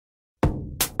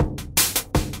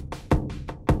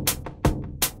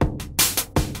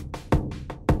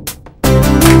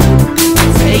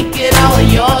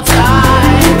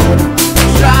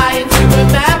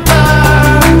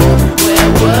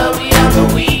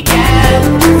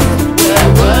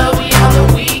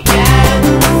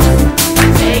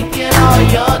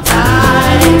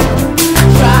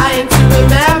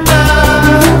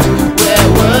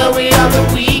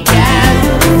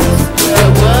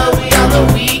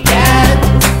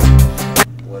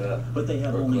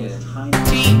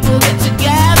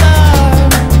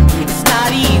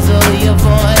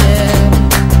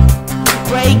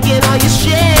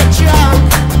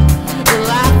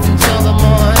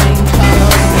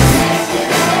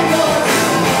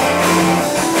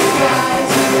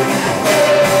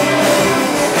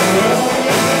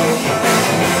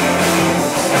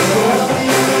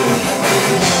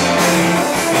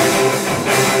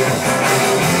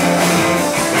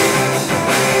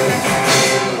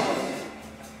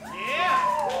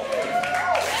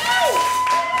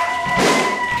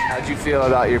feel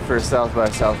about your first South by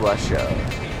Southwest show?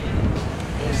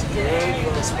 It was good, a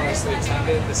little sparsely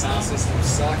attended, the sound system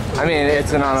sucked. I mean,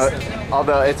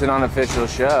 although it's an unofficial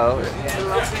show.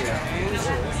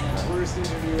 Worst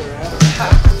interviewer ever.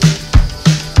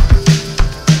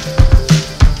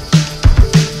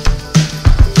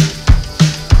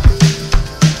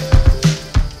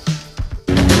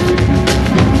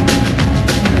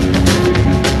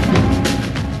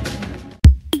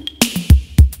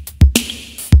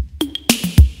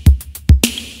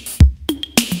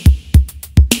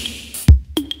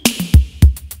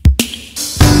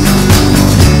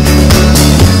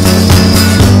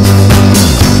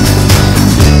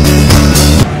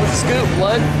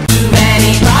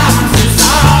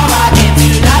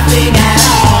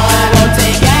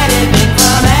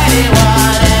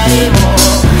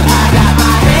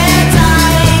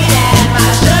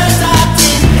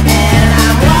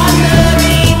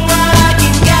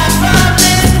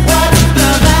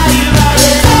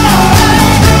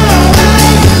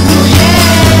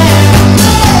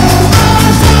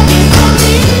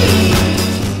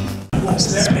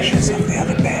 Suspicious of the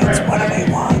other bands, what do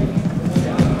they want?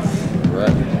 What?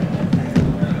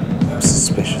 I'm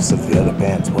suspicious of the other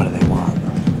bands, what do they want?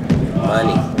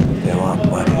 Money. They want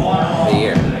money.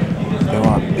 Beer. They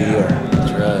want beer.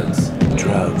 Drugs.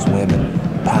 Drugs, women,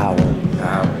 power.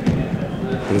 Power.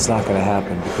 But it's not gonna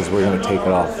happen because we're gonna take it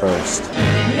all first.